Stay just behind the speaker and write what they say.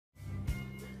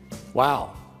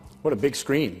Wow, what a big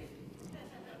screen.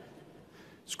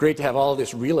 It's great to have all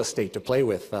this real estate to play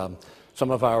with.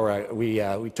 Some of our, we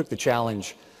took the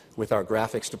challenge with our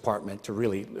graphics department to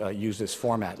really use this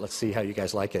format. Let's see how you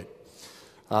guys like it.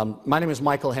 My name is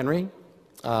Michael Henry.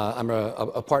 I'm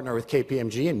a partner with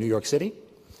KPMG in New York City.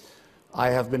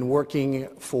 I have been working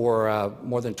for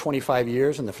more than 25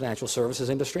 years in the financial services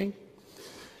industry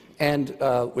and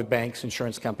with banks,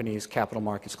 insurance companies, capital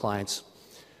markets clients.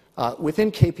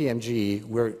 Within KPMG,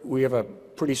 we have a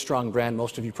pretty strong brand.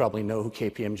 Most of you probably know who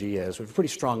KPMG is. We have a pretty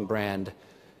strong brand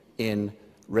in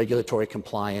regulatory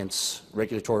compliance,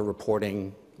 regulatory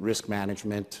reporting, risk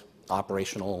management,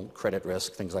 operational credit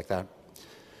risk, things like that.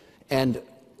 And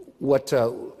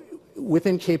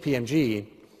within KPMG,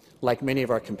 like many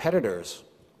of our competitors,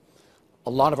 a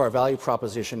lot of our value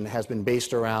proposition has been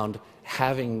based around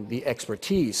having the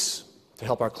expertise to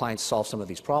help our clients solve some of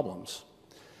these problems,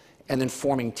 and then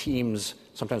forming teams,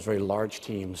 sometimes very large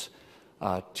teams,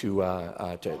 to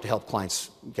help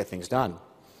clients get things done.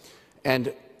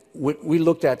 And we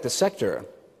looked at the sector,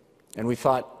 and we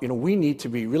thought, we need to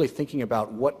be really thinking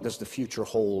about what does the future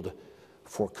hold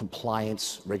for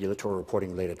compliance, regulatory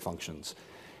reporting-related functions.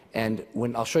 And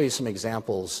I'll show you some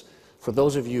examples. For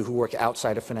those of you who work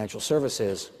outside of financial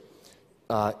services,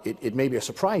 it may be a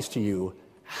surprise to you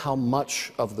how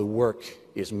much of the work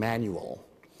is manual,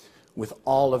 with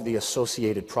all of the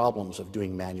associated problems of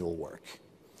doing manual work.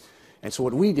 And so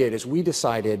what we did is we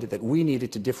decided that we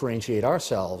needed to differentiate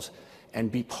ourselves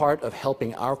and be part of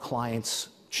helping our clients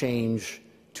change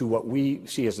to what we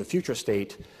see as the future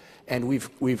state. And we've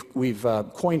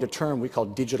coined a term we call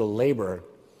digital labor.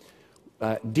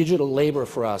 Digital labor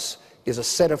for us is a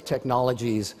set of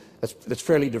technologies that's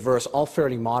fairly diverse, all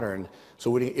fairly modern.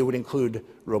 So it would include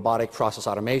robotic process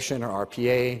automation, or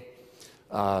RPA,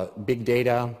 big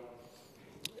data,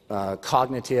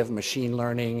 cognitive machine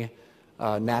learning,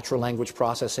 natural language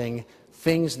processing,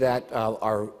 things that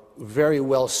are very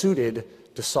well suited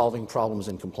to solving problems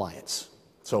in compliance.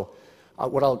 So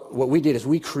what we did is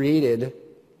we created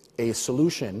a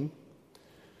solution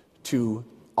to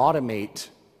automate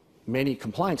many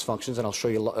compliance functions, and I'll show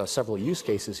you several use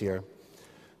cases here,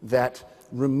 that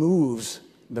removes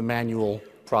the manual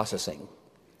processing.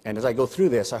 And as I go through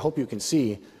this, I hope you can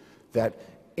see that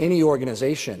any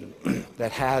organization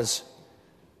that has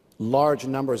large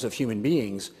numbers of human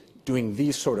beings doing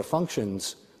these sort of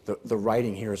functions, the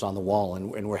writing here is on the wall,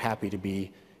 and we're happy to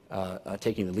be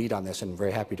taking the lead on this, and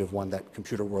very happy to have won that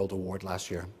Computer World Award last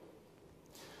year.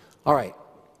 All right.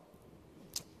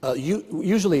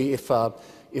 Usually, if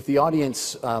the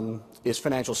audience is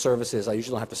financial services, I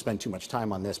usually don't have to spend too much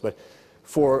time on this, but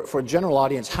for a general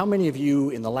audience, how many of you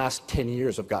in the last 10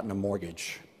 years have gotten a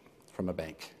mortgage from a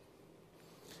bank?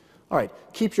 All right,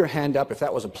 keep your hand up if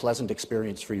that was a pleasant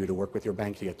experience for you to work with your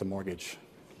bank to get the mortgage.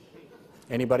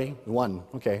 Anybody? One.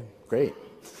 Okay, great.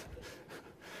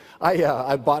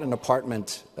 I bought an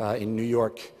apartment in New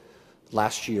York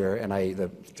last year, and the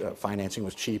financing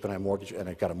was cheap, and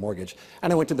I got a mortgage.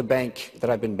 And I went to the bank that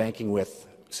I've been banking with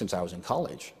since I was in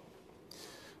college.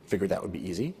 Figured that would be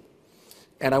easy.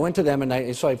 And I went to them,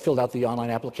 and so I filled out the online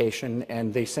application,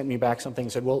 and they sent me back something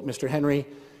and said, well, Mr. Henry,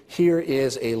 here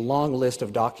is a long list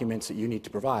of documents that you need to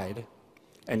provide,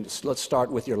 and let's start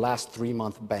with your last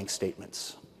 3-month bank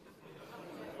statements.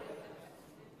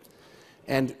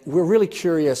 And we're really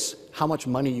curious how much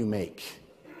money you make.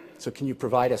 So can you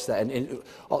provide us that? And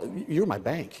you're my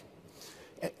bank.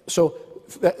 So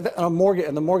on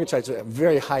the mortgage side, it's a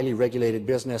very highly regulated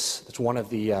business. It's one of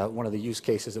the use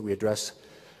cases that we address.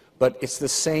 But it's the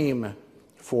same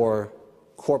for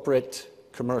corporate,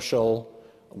 commercial,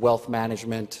 wealth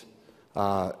management.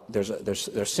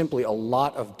 There's simply a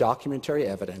lot of documentary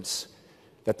evidence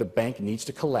that the bank needs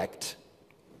to collect,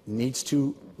 needs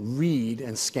to read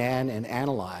and scan and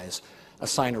analyze,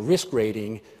 assign a risk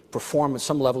rating, perform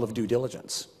some level of due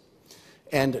diligence.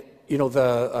 And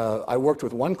I worked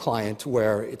with one client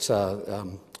where it's a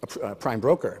prime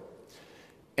broker,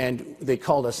 and they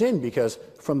called us in because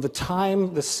from the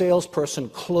time the salesperson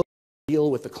closed the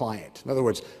deal with the client, in other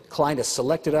words, the client has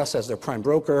selected us as their prime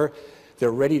broker,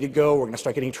 they're ready to go, we're going to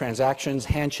start getting transactions,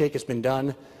 handshake has been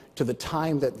done, to the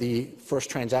time that the first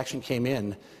transaction came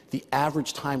in, the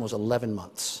average time was 11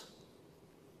 months.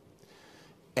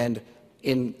 And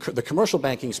in the commercial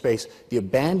banking space, the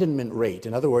abandonment rate,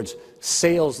 in other words,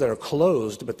 sales that are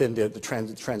closed but then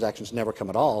the transactions never come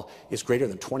at all, is greater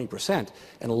than 20%.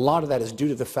 And a lot of that is due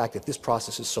to the fact that this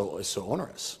process is so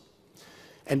onerous.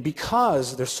 And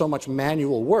because there's so much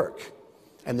manual work,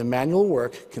 and the manual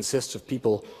work consists of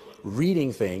people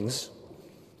reading things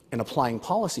and applying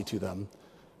policy to them,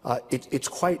 it's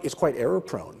quite error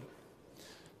prone.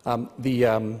 Well,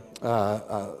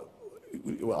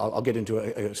 I'll get into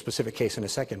a specific case in a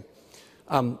second.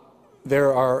 And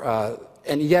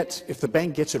yet, if the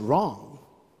bank gets it wrong,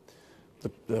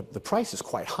 the price is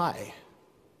quite high.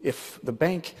 If the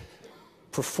bank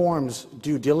performs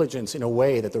due diligence in a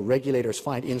way that the regulators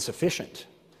find insufficient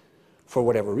for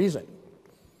whatever reason,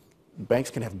 banks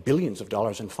can have billions of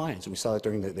dollars in fines, and we saw that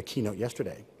during the keynote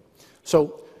yesterday.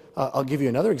 So I'll give you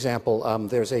another example.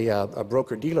 There's a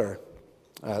broker-dealer.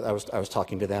 I was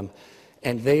talking to them,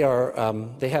 and they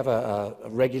have a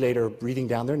regulator breathing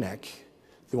down their neck.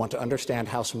 They want to understand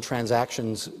how some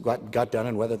transactions got done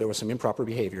and whether there was some improper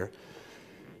behavior.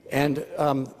 And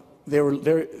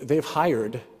they've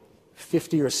hired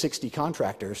 50 or 60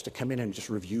 contractors to come in and just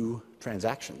review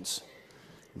transactions.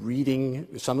 Reading,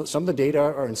 some of the data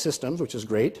are in systems, which is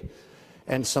great,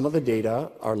 and some of the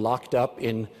data are locked up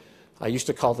in, I used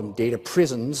to call them data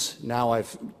prisons. Now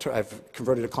I've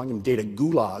converted to calling them data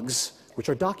gulags, which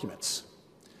are documents.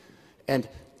 And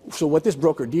so what this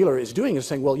broker-dealer is doing is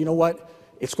saying, well, you know what?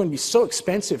 It's going to be so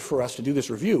expensive for us to do this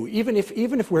review, even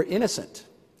if we're innocent.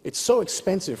 It's so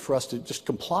expensive for us to just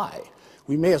comply.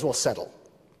 We may as well settle.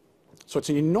 So it's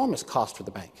an enormous cost for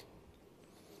the bank.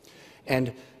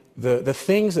 And the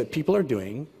things that people are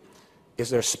doing is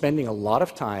they're spending a lot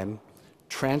of time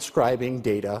transcribing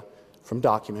data from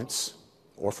documents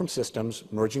or from systems,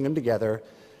 merging them together,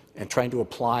 and trying to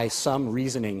apply some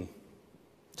reasoning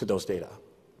to those data.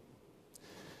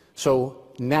 So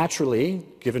naturally,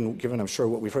 given I'm sure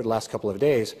what we've heard the last couple of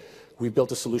days, we've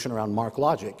built a solution around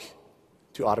MarkLogic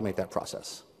to automate that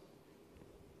process.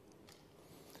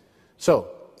 So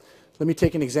let me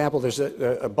take an example. There's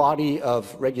a body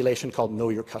of regulation called Know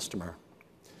Your Customer.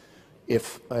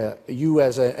 If you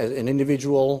as an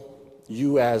individual,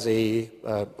 you as a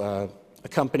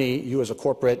company, you as a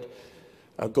corporate,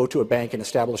 go to a bank and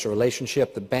establish a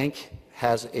relationship, the bank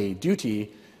has a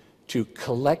duty to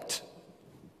collect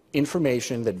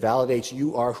information that validates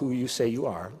you are who you say you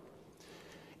are.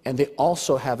 And they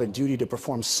also have a duty to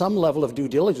perform some level of due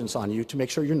diligence on you to make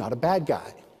sure you're not a bad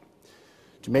guy,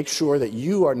 to make sure that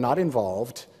you are not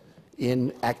involved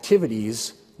in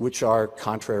activities which are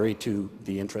contrary to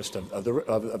the interest of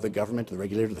the government, the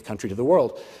regulator, the country, to the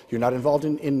world. You're not involved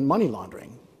in money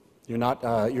laundering. You're not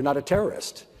a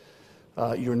terrorist.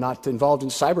 You're not involved in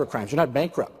cyber crimes. You're not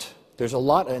bankrupt. There's a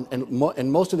lot,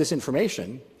 and most of this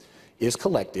information is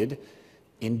collected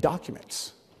in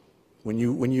documents. When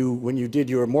you did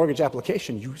your mortgage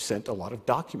application, you sent a lot of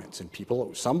documents, and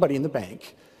somebody in the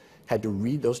bank had to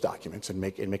read those documents and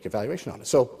make evaluation on it.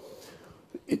 So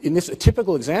in this, a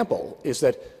typical example is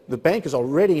that the bank is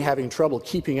already having trouble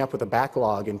keeping up with the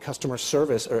backlog, and customer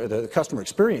service, or the customer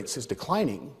experience is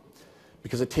declining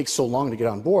because it takes so long to get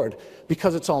on board.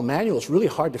 Because it's all manual, it's really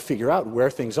hard to figure out where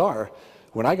things are.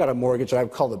 When I got a mortgage, I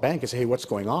would call the bank and say, hey, what's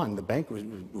going on? The bank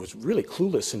was really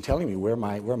clueless in telling me where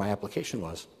my application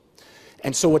was.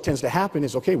 And so what tends to happen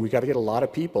is, okay, we've got to get a lot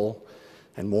of people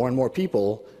and more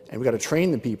people, and we've got to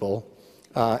train the people.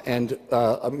 I'm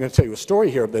going to tell you a story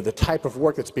here of the type of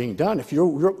work that's being done. If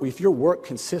your work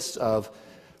consists of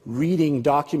reading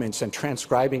documents and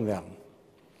transcribing them,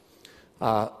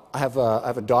 I have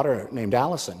a daughter named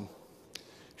Allison.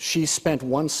 She spent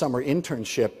one summer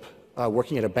internship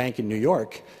working at a bank in New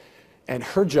York, and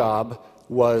her job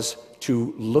was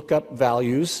to look up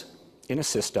values in a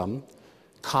system,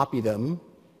 copy them,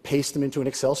 paste them into an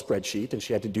Excel spreadsheet, and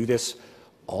she had to do this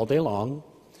all day long,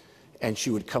 and she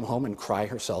would come home and cry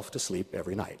herself to sleep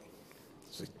every night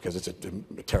because it's a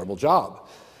terrible job.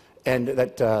 And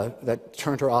that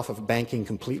turned her off of banking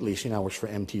completely. She now works for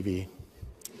MTV.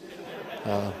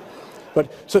 But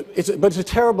it's a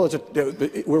terrible.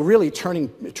 We're really turning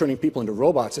people into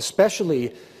robots,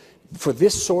 especially for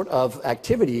this sort of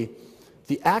activity.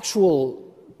 The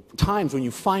actual times when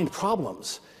you find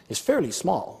problems is fairly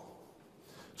small.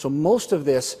 So most of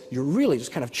this, you're really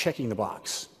just kind of checking the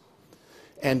box.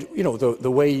 And you know the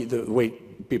way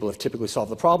people have typically solved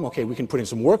the problem. Okay, we can put in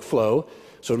some workflow,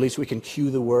 so at least we can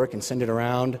queue the work and send it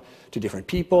around to different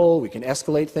people. We can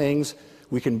escalate things.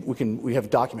 We have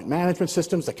document management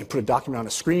systems that can put a document on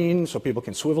a screen so people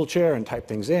can swivel chair and type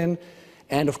things in.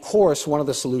 And of course, one of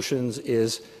the solutions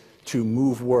is to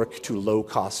move work to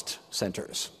low-cost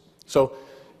centers. So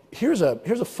here's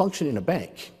a function in a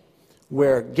bank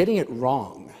where getting it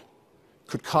wrong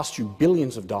could cost you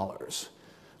billions of dollars.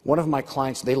 One of my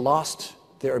clients, they lost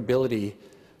their ability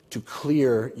to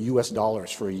clear US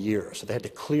dollars for a year. So they had to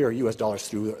clear US dollars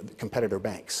through competitor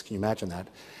banks. Can you imagine that?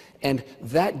 And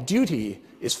that duty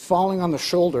is falling on the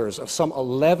shoulders of some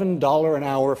 $11 an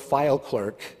hour file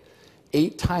clerk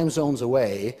 8 time zones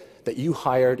away that you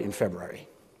hired in February.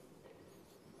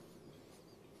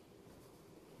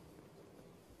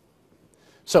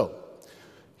 So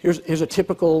here's a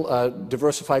typical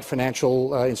diversified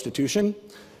financial institution.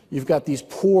 You've got these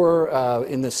poor,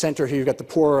 in the center here, you've got the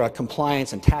poor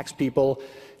compliance and tax people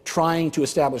trying to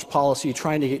establish policy,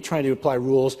 trying to apply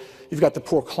rules. You've got the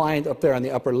poor client up there on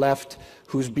the upper left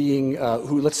who's being,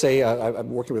 let's say, I'm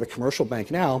working with a commercial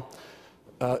bank now,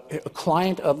 a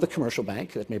client of the commercial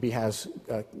bank that maybe has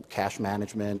cash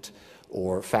management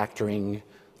or factoring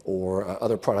or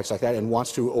other products like that and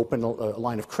wants to open a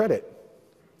line of credit.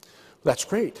 That's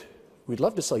great. We'd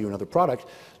love to sell you another product.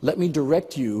 Let me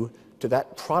direct you to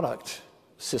that product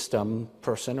system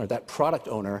person or that product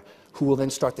owner who will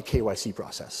then start the KYC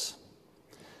process.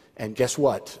 And guess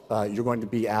what? You're going to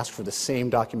be asked for the same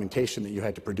documentation that you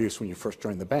had to produce when you first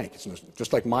joined the bank. It's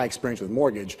just like my experience with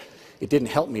mortgage, it didn't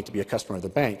help me to be a customer of the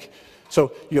bank.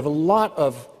 So you have a lot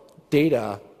of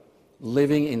data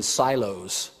living in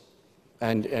silos,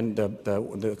 and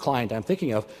the client I'm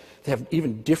thinking of, they have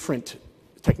even different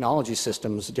technology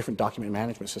systems, different document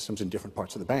management systems in different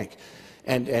parts of the bank.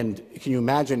 And can you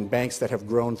imagine banks that have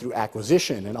grown through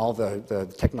acquisition and all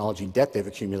the technology debt they've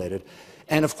accumulated?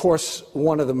 And of course,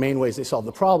 one of the main ways they solve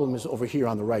the problem is over here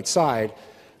on the right side,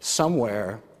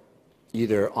 somewhere,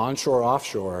 either onshore or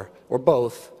offshore, or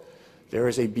both, there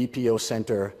is a BPO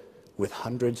center with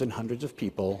hundreds and hundreds of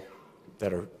people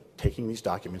that are taking these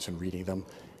documents and reading them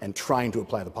and trying to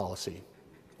apply the policy.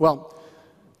 Well,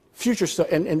 future stuff,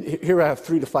 and here I have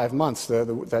 3 to 5 months.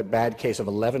 That bad case of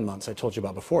 11 months I told you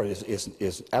about before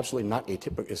is absolutely not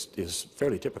atypical, is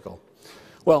fairly typical.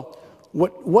 Well,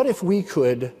 what if we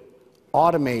could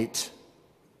automate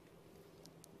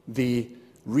the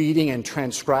reading and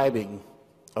transcribing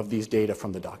of these data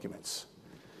from the documents?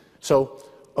 So,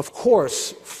 of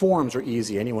course, forms are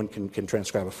easy. Anyone can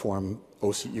transcribe a form.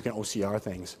 You can OCR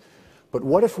things. But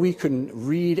what if we can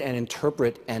read and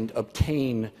interpret and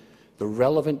obtain the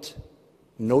relevant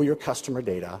know your customer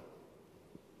data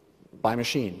by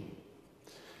machine?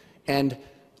 And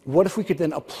what if we could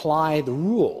then apply the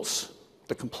rules,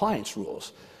 the compliance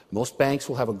rules? Most banks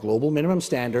will have a global minimum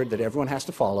standard that everyone has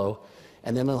to follow,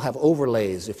 and then they'll have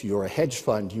overlays. If you're a hedge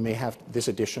fund, you may have this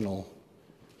additional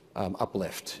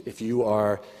uplift. If you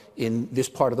are in this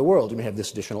part of the world, you may have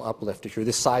this additional uplift. If you're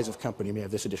this size of company, you may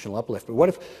have this additional uplift. But what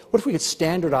if we could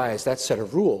standardize that set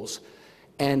of rules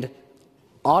and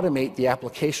automate the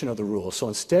application of the rules? So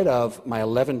instead of my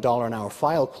 $11 an hour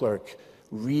file clerk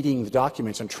reading the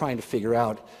documents and trying to figure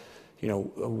out,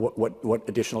 what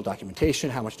additional documentation,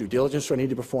 how much due diligence do I need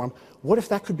to perform, what if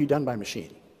that could be done by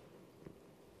machine?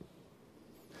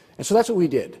 And so that's what we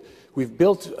did. We've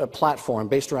built a platform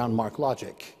based around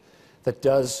MarkLogic that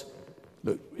does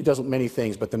many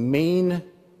things, but the main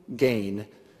gain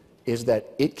is that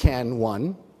it can,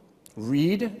 one,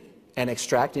 read and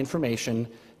extract information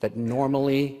that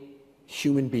normally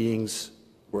human beings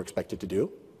were expected to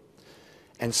do.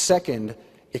 And second,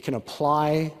 it can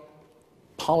apply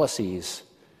policies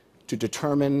to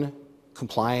determine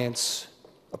compliance,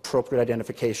 appropriate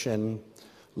identification,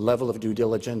 level of due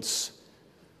diligence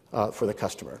for the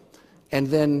customer. And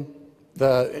then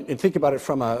and think about it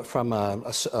from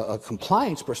a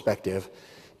compliance perspective.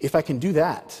 If I can do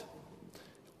that,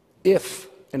 if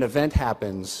an event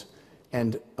happens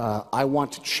and I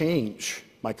want to change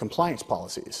my compliance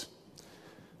policies,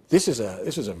 this is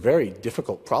a very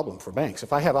difficult problem for banks.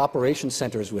 If I have operations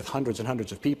centers with hundreds and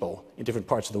hundreds of people in different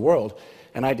parts of the world,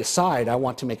 and I decide I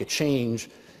want to make a change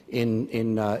in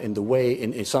the way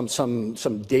in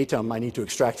some datum I need to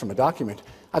extract from a document,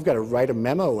 I've got to write a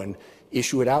memo and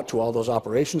issue it out to all those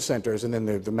operations centers, and then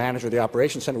the manager of the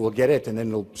operations center will get it, and then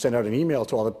they'll send out an email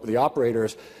to all the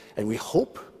operators, and we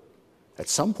hope at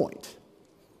some point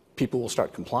people will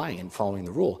start complying and following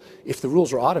the rule. If the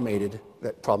rules are automated,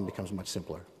 that problem becomes much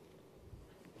simpler.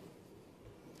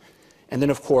 And then,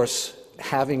 of course,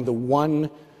 having the one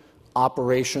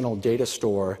operational data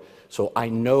store so I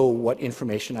know what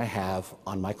information I have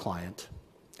on my client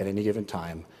at any given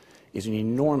time is an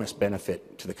enormous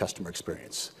benefit to the customer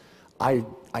experience.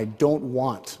 I don't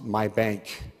want my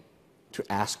bank to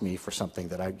ask me for something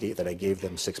that I gave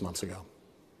them 6 months ago.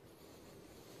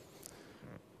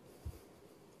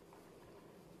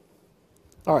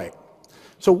 All right,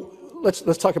 so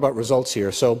let's talk about results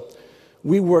here. So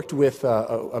we worked with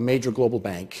a major global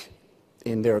bank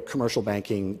in their commercial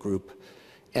banking group,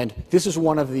 and this is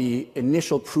one of the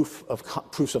initial proofs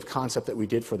of concept that we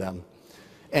did for them.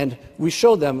 And we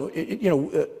showed them,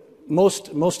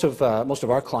 most of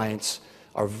our clients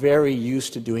are very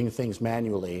used to doing things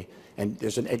manually, and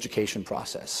there's an education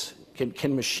process.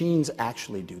 Can machines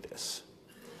actually do this?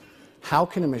 How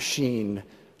can a machine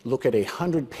look at a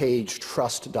 100-page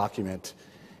trust document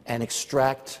and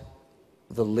extract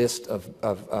the list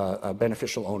of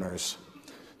beneficial owners,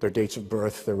 their dates of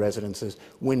birth, their residences,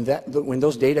 when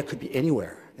those data could be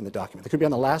anywhere in the document. They could be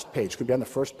on the last page, could be on the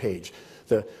first page.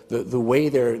 The way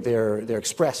they're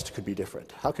expressed could be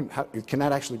different. How can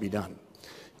that actually be done?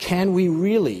 Can we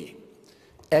really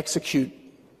execute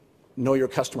know your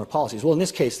customer policies? Well, in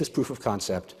this case, this proof of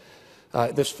concept,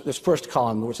 this first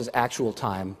column, which is actual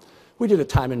time, we did a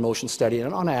time and motion study,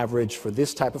 and on average, for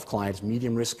this type of client,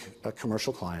 medium risk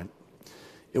commercial client,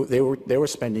 they were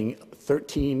spending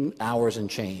 13 hours and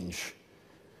change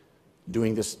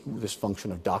doing this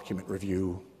function of document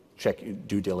review, check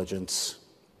due diligence,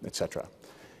 etc.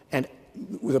 And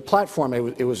with the platform,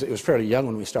 it was fairly young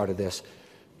when we started this.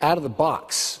 Out of the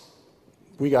box,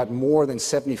 we got more than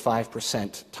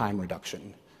 75% time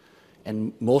reduction.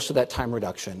 And most of that time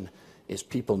reduction is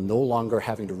people no longer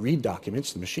having to read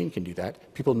documents, the machine can do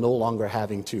that. People no longer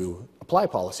having to apply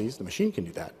policies, the machine can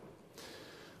do that.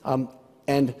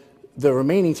 And the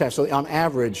remaining time, so on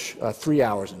average, 3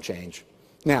 hours and change.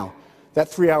 Now, that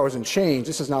 3 hours and change,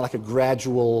 this is not like a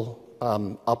gradual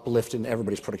uplift in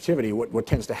everybody's productivity. What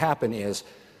tends to happen is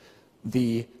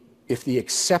if the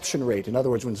exception rate, in other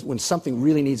words, when something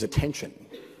really needs attention,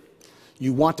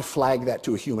 you want to flag that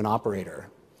to a human operator.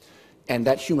 And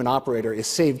that human operator is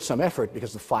saved some effort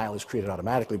because the file is created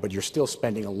automatically, but you're still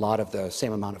spending a lot of the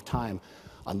same amount of time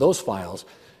on those files.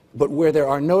 But where there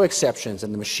are no exceptions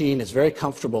and the machine is very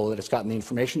comfortable that it's gotten the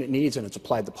information it needs and it's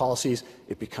applied the policies,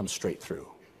 it becomes straight through.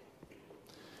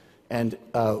 And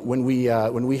when we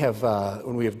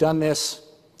have done this,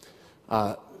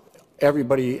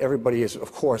 everybody is,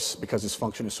 of course, because this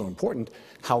function is so important,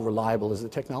 how reliable is the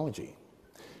technology?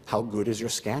 How good is your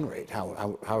scan rate?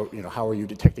 How are you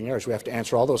detecting errors? We have to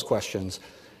answer all those questions.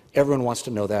 Everyone wants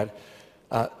to know that.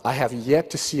 I have yet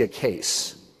to see a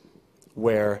case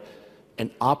where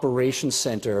an operations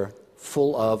center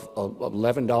full of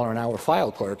 $11 an hour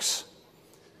file clerks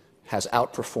has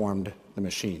outperformed the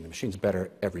machine. The machine's better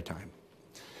every time.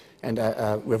 And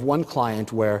we have one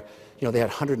client where they had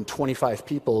 125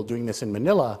 people doing this in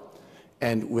Manila,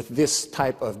 and with this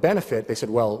type of benefit, they said,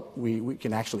 well, we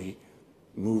can actually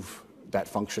move that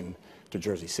function to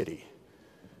Jersey City.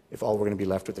 If all we're going to be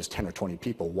left with is 10 or 20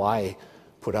 people, why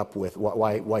put up with,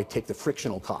 why take the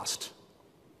frictional cost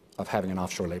of having an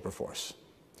offshore labor force?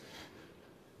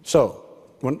 So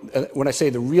when I say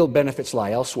the real benefits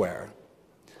lie elsewhere,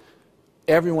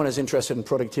 everyone is interested in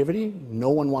productivity.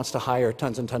 No one wants to hire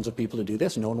tons and tons of people to do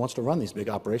this. No one wants to run these big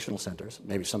operational centers.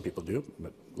 Maybe some people do,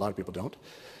 but a lot of people don't.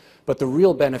 But the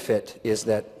real benefit is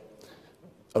that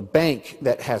a bank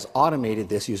that has automated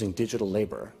this using digital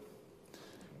labor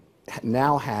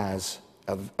now has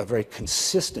a very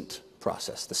consistent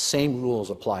process. The same rules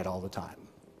applied all the time.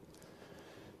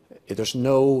 There's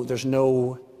no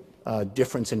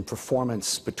difference in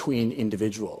performance between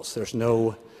individuals. There's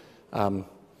no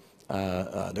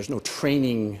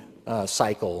training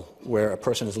cycle where a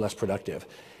person is less productive.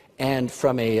 And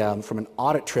from an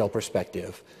audit trail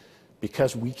perspective,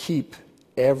 because we keep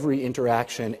every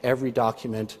interaction, every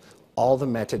document, all the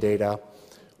metadata,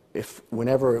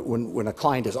 when a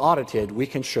client is audited, we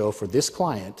can show for this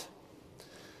client,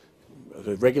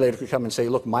 the regulator could come and say,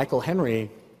 look, Michael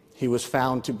Henry, he was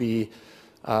found to be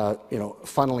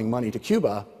funneling money to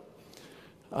Cuba.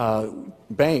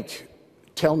 Bank,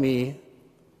 tell me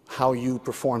how you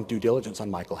performed due diligence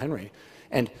on Michael Henry.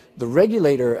 And the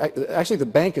regulator, actually the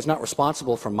bank is not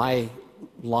responsible for my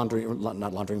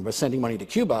not laundering, but sending money to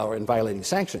Cuba or in violating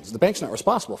sanctions. The bank's not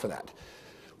responsible for that.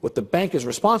 What the bank is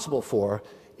responsible for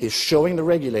is showing the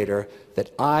regulator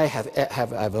that I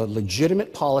have a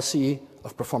legitimate policy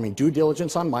of performing due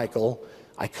diligence on Michael.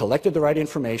 I collected the right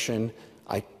information.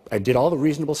 I did all the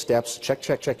reasonable steps, check,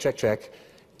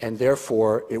 and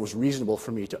therefore it was reasonable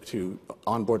for me to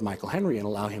onboard Michael Henry and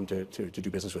allow him to do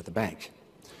business with the bank.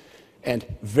 And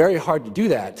very hard to do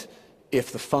that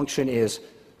if the function is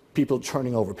people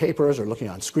turning over papers or looking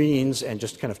on screens and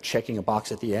just kind of checking a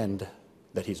box at the end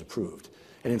that he's approved.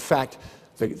 And in fact,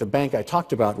 the bank I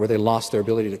talked about where they lost their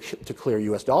ability to clear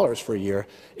US dollars for a year,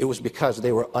 it was because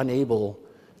they were unable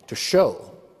to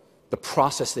show the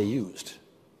process they used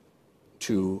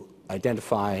to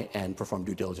identify and perform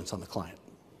due diligence on the client.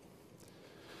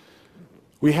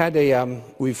 We had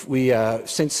we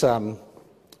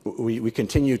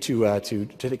continue to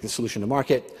take the solution to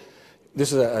market.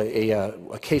 This is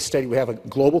a case study. We have a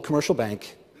global commercial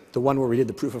bank, the one where we did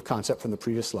the proof of concept from the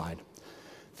previous slide.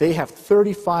 They have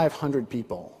 3,500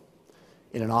 people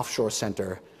in an offshore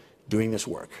center doing this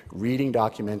work, reading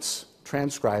documents,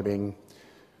 transcribing,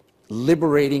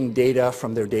 liberating data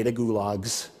from their data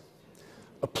gulags,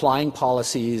 applying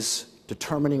policies,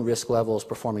 determining risk levels,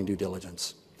 performing due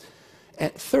diligence.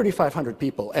 And 3,500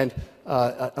 people. And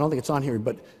I don't think it's on here,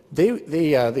 but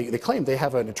they claim they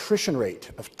have an attrition rate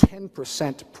of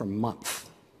 10% per month.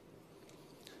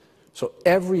 So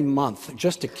every month,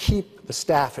 just to keep the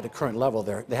staff at a current level,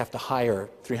 they have to hire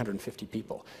 350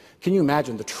 people. Can you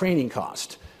imagine the training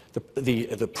cost,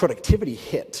 the productivity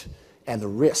hit, and the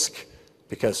risk?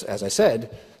 Because, as I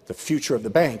said, the future of the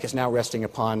bank is now resting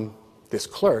upon this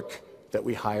clerk that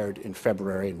we hired in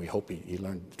February, and we hope he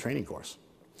learned the training course.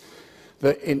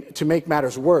 To make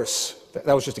matters worse,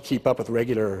 that was just to keep up with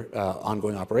regular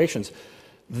ongoing operations,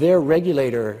 their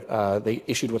regulator, they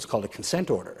issued what's called a consent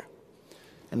order.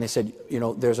 And they said, you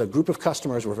know, there's a group of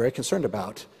customers we're very concerned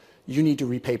about. You need to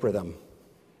repaper them,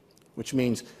 which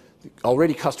means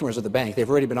already customers of the bank, they've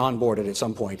already been onboarded at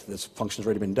some point. This function's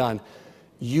already been done.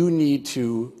 You need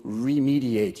to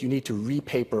remediate. You need to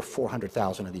repaper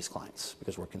 400,000 of these clients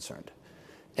because we're concerned.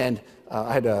 And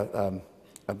I had a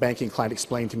banking client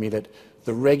explain to me that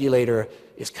the regulator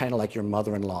is kind of like your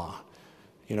mother-in-law.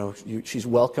 You know, she's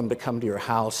welcome to come to your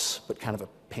house, but kind of a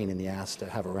pain in the ass to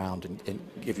have around and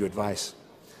give you advice.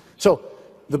 So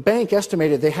the bank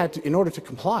estimated they had to, in order to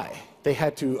comply, they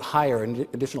had to hire an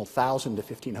additional 1,000 to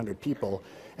 1,500 people,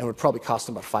 and it would probably cost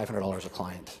them about $500 a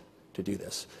client to do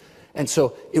this. And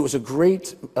so it was a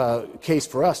great case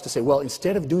for us to say, well,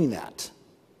 instead of doing that,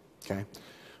 okay,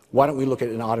 why don't we look at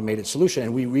an automated solution?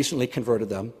 And we recently converted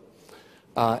them,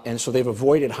 and so they've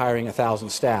avoided hiring 1,000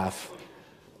 staff.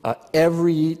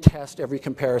 Every test, every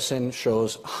comparison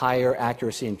shows higher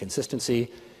accuracy and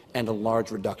consistency and a large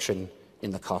reduction in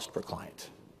the cost per client.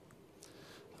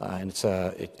 And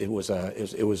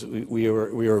we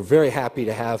were very happy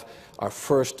to have our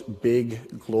first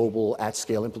big global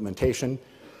at-scale implementation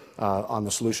on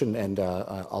the solution, and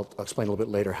I'll explain a little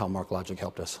bit later how MarkLogic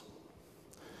helped us.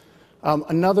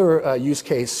 Another use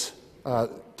case,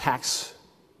 tax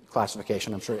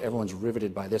classification. I'm sure everyone's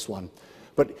riveted by this one.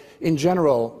 But in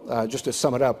general, just to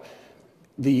sum it up,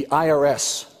 the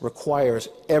IRS requires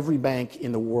every bank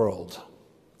in the world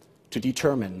to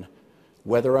determine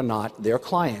whether or not their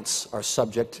clients are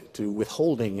subject to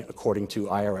withholding according to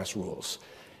IRS rules.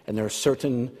 And there's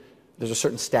a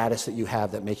certain status that you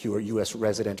have that make you a U.S.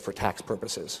 resident for tax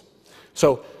purposes.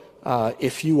 So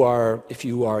if you are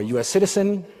a U.S.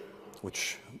 citizen,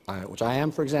 which I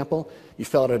am, for example, you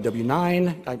fill out a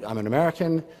W-9, I'm an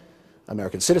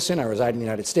American citizen, I reside in the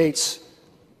United States,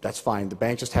 that's fine. The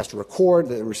bank just has to record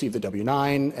that they received the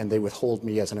W-9 and they withhold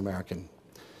me as an American.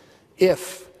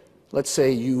 If, let's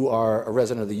say you are a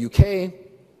resident of the UK,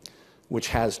 which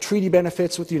has treaty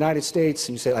benefits with the United States,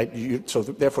 and you say, so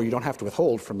therefore you don't have to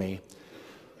withhold from me,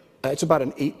 it's about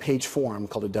an 8-page form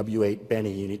called a W-8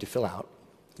 Benny you need to fill out.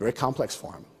 Very complex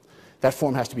form. That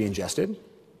form has to be ingested.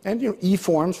 And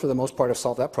e-forms, for the most part, have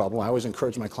solved that problem. I always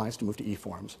encourage my clients to move to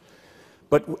e-forms.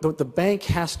 But what the bank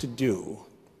has to do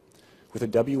with a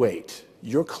W-8,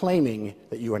 you're claiming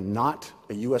that you are not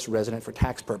a U.S. resident for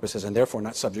tax purposes and therefore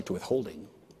not subject to withholding.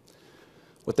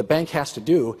 What the bank has to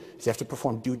do is they have to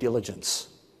perform due diligence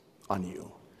on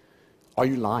you. Are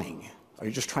you lying? Are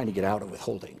you just trying to get out of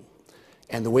withholding?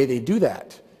 And the way they do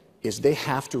that is they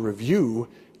have to review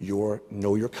your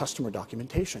Know Your Customer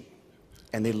documentation.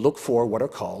 And they look for what are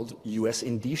called U.S.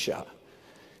 indicia.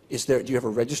 Do you have a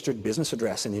registered business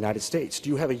address in the United States? Do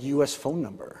you have a U.S. phone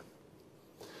number?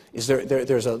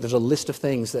 There's a list of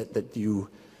things that you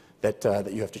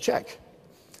have to check.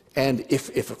 And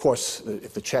if of course,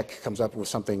 if the check comes up with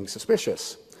something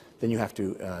suspicious, then you have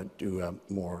to do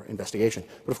more investigation.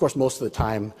 But of course, most of the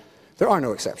time, there are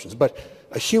no exceptions. But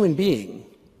a human being,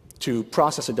 to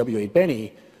process a W-8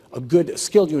 Benny, a good,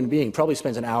 skilled human being probably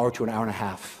spends an hour to an hour and a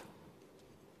half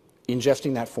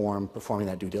ingesting that form, performing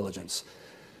that due diligence.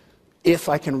 If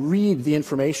I can read the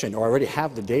information, or I already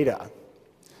have the data,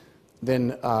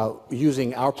 then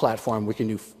using our platform, we can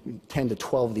do 10 to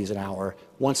 12 of these an hour.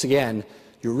 Once again,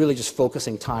 you're really just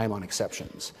focusing time on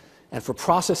exceptions. And for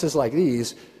processes like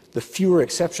these, the fewer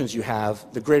exceptions you have,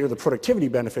 the greater the productivity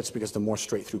benefits because the more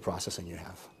straight-through processing you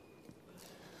have.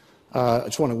 I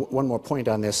just want one more point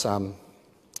on this. And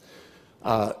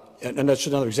that's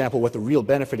another example of what the real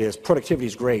benefit is. Productivity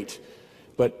is great,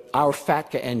 but our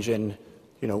FATCA engine,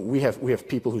 we have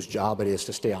people whose job it is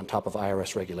to stay on top of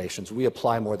IRS regulations. We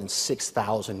apply more than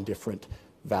 6,000 different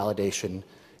validation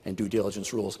and due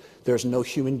diligence rules. There's no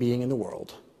human being in the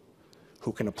world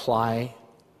who can apply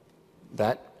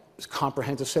that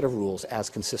comprehensive set of rules as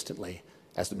consistently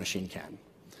as the machine can.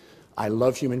 I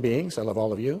love human beings. I love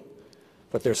all of you.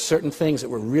 But there's certain things that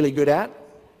we're really good at.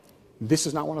 This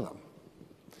is not one of them.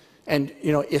 And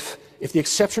if the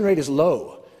exception rate is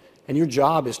low and your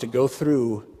job is to go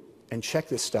through and check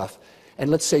this stuff, and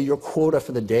let's say your quota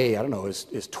for the day, I don't know,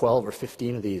 is 12 or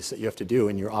 15 of these that you have to do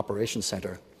in your operations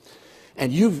center.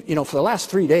 And for the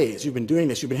last 3 days, you've been doing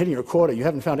this, you've been hitting your quota, you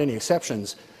haven't found any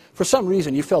exceptions. For some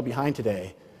reason, you fell behind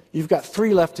today. You've got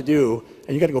 3 left to do, and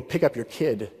you've got to go pick up your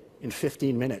kid in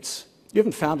 15 minutes. You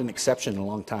haven't found an exception in a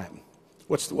long time.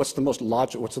 What's the most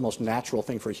logical, what's the most natural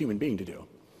thing for a human being to do?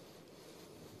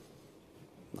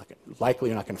 Likely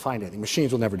you're not going to find anything.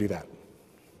 Machines will never do that.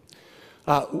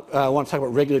 I want to talk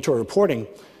about regulatory reporting.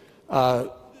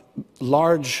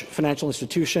 Large financial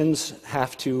institutions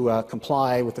have to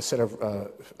comply with a set of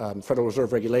Federal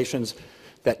Reserve regulations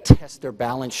that test their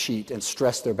balance sheet and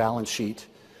stress their balance sheet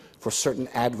for certain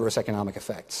adverse economic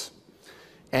effects.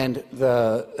 And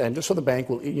so the bank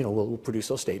will produce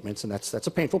those statements, and that's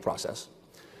a painful process.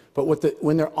 But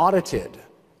when they're audited,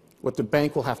 what the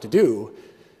bank will have to do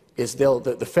is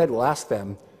the Fed will ask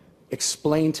them,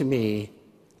 explain to me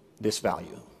this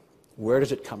value. Where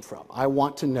does it come from? I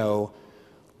want to know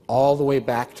all the way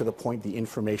back to the point the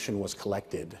information was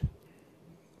collected,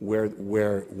 where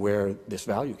this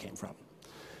value came from.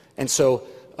 And so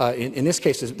in this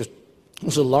case, it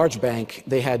was a large bank.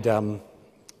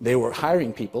 They were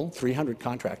hiring people, 300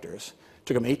 contractors. It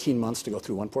took them 18 months to go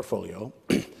through one portfolio.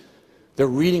 They're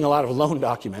reading a lot of loan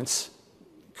documents,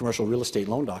 commercial real estate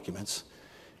loan documents,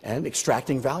 and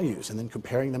extracting values and then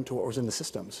comparing them to what was in the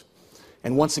systems.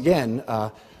 And once again,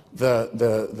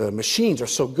 the machines are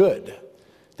so good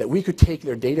that we could take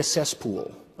their data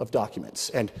cesspool of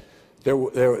documents, and there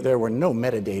were no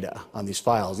metadata on these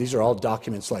files. These are all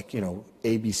documents like,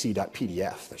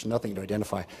 abc.pdf. There's nothing to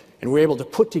identify. And we're able to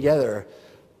put together,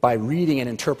 by reading and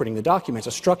interpreting the documents,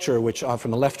 a structure which,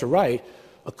 from the left to right,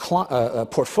 a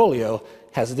portfolio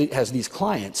has these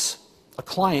clients. A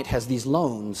client has these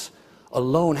loans. A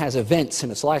loan has events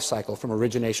in its life cycle, from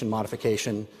origination,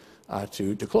 modification,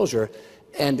 to closure.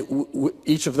 And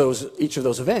each of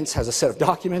those events has a set of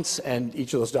documents, and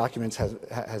each of those documents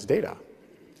has data.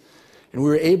 And we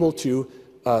were able to,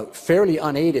 fairly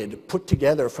unaided, put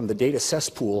together from the data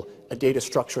cesspool a data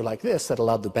structure like this that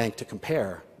allowed the bank to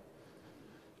compare,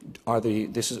 or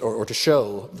to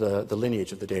show the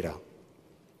lineage of the data.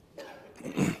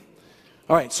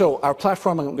 All right, so our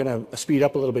platform, I'm going to speed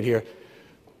up a little bit here.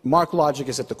 MarkLogic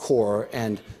is at the core,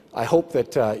 and I hope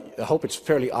it's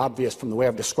fairly obvious from the way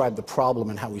I've described the problem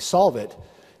and how we solve it,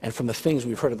 and from the things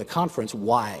we've heard at the conference,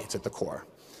 why it's at the core.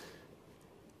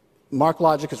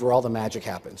 MarkLogic is where all the magic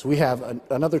happens. We have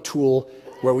another tool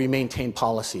where we maintain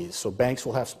policies. So banks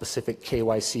will have specific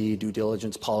KYC, due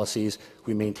diligence policies.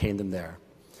 We maintain them there.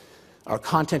 Our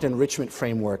content enrichment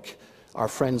framework, our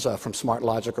friends from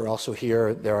SmartLogic are also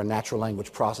here. They're a natural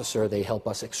language processor. They help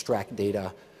us extract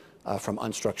data from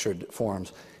unstructured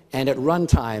forms. And at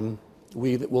runtime,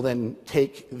 we will then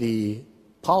take the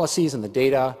policies and the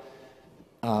data,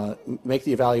 make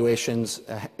the evaluations,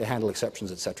 handle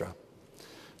exceptions, etc.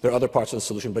 There are other parts of the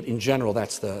solution, but in general,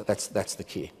 that's the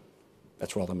key.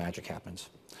 That's where all the magic happens.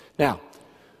 Now,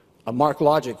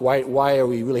 MarkLogic, why are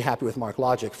we really happy with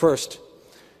MarkLogic? First,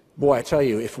 boy, I tell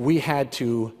you, if we had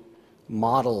to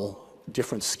model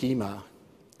different schema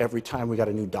every time we got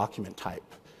a new document type,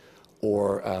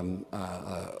 or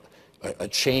a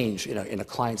change in a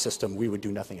client system, we would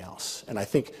do nothing else. And I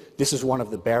think this is one of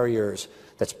the barriers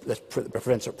that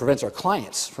prevents our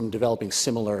clients from developing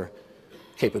similar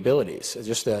capabilities. It's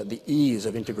just the ease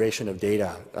of integration of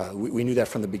data. We knew that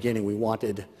from the beginning. We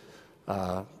wanted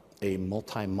a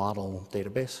multi-model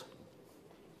database.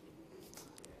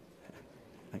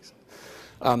 Thanks.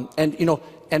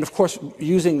 And of course,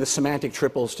 using the semantic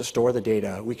triples to store the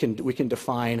data, we can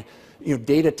define,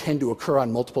 data tend to occur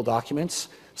on multiple documents.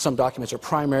 Some documents are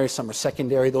primary, some are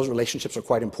secondary. Those relationships are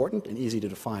quite important and easy to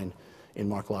define in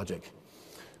MarkLogic.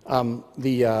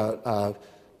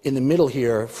 In the middle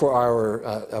here, for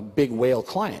our big whale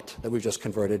client that we've just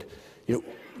converted,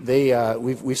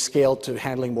 we've scaled to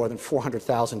handling more than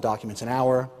 400,000 documents an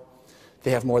hour.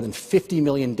 They have more than 50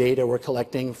 million data we're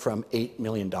collecting from 8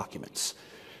 million documents.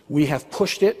 We have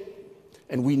pushed it,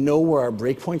 and we know where our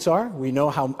breakpoints are. We know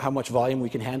how much volume we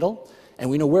can handle, and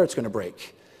we know where it's going to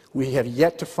break. We have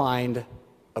yet to find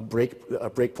a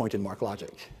breakpoint in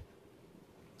MarkLogic.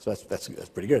 So that's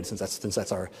pretty good, since that's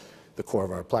the core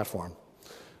of our platform.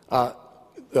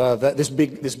 This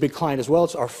big client as well,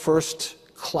 it's our first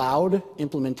cloud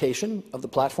implementation of the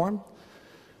platform.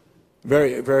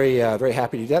 Very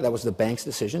happy to do that. That was the bank's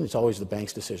decision. It's always the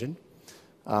bank's decision.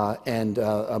 And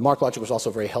MarkLogic was also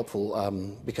very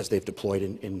helpful because they've deployed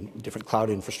in different cloud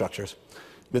infrastructures.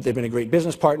 But they've been a great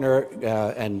business partner,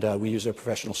 and we use their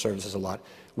professional services a lot.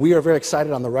 We are very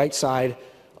excited on the right side.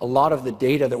 A lot of the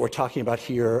data that we're talking about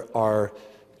here are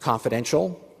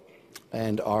confidential.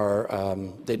 and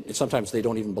sometimes they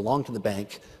don't even belong to the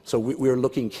bank. So we're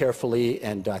looking carefully,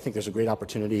 and I think there's a great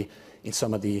opportunity in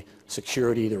some of the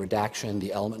security, the redaction,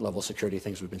 the element level security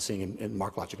things we've been seeing in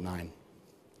MarkLogic 9.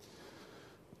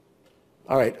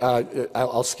 All right,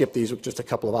 I'll skip these with just a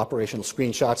couple of operational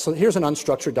screenshots. So here's an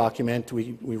unstructured document.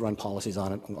 We run policies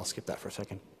on it, and I'll skip that for a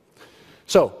second.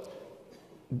 So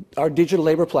our digital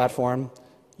labor platform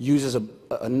uses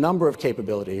a number of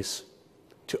capabilities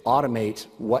to automate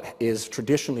what is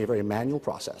traditionally a very manual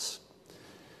process.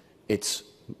 It's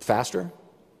faster,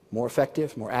 more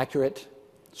effective, more accurate,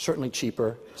 certainly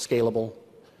cheaper, scalable,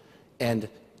 and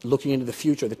looking into the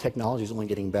future, the technology is only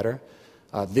getting better.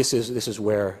 This is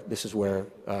where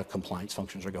compliance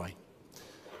functions are going.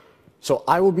 So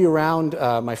I will be around.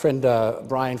 My friend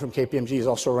Brian from KPMG is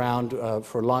also around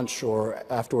for lunch or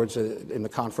afterwards in the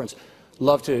conference.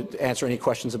 Love to answer any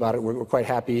questions about it. We're quite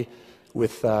happy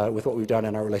with what we've done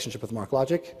in our relationship with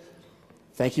MarkLogic.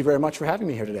 Thank you very much for having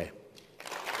me here today.